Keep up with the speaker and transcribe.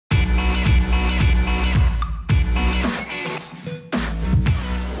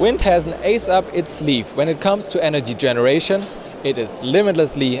Wind has an ace up its sleeve. When it comes to energy generation, it is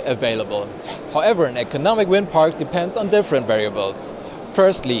limitlessly available. However, an economic wind park depends on different variables.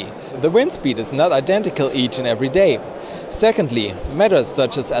 Firstly, the wind speed is not identical each and every day. Secondly, matters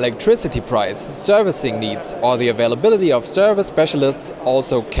such as electricity price, servicing needs, or the availability of service specialists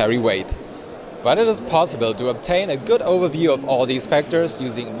also carry weight. But it is possible to obtain a good overview of all these factors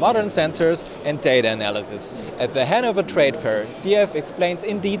using modern sensors and data analysis. At the Hanover Trade Fair, CF explains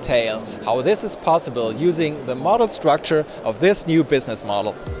in detail how this is possible using the model structure of this new business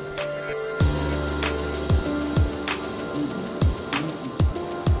model.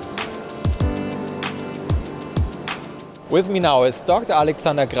 With me now is Dr.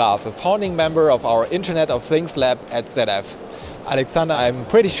 Alexander Graf, a founding member of our Internet of Things lab at ZF. Alexander, I'm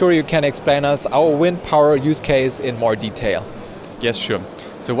pretty sure you can explain us our wind power use case in more detail. Yes, sure.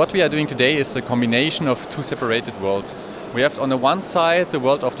 So what we are doing today is a combination of two separated worlds. We have on the one side the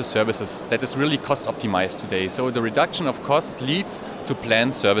world of the services that is really cost optimized today. So the reduction of cost leads to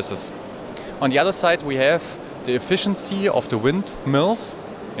planned services. On the other side we have the efficiency of the windmills,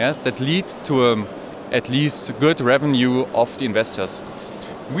 yes, that lead to at least good revenue of the investors.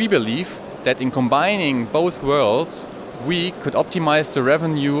 We believe that in combining both worlds we could optimize the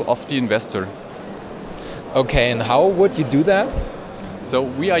revenue of the investor. Okay, and how would you do that? So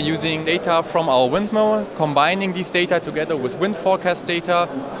we are using data from our windmill, combining these data together with wind forecast data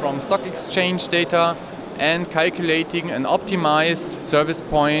from stock exchange data and calculating an optimized service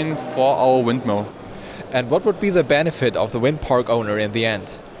point for our windmill. And what would be the benefit of the wind park owner in the end?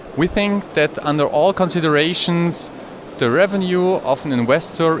 We think that under all considerations, the revenue of an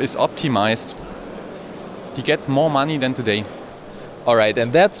investor is optimized. He gets more money than today. All right,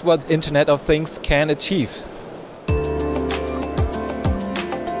 and that's what Internet of Things can achieve.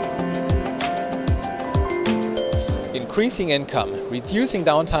 Increasing income, reducing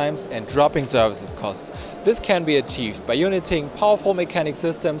downtimes and dropping services costs. This can be achieved by uniting powerful mechanic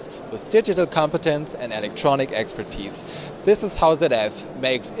systems with digital competence and electronic expertise. This is how ZF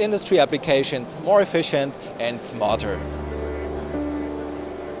makes industry applications more efficient and smarter.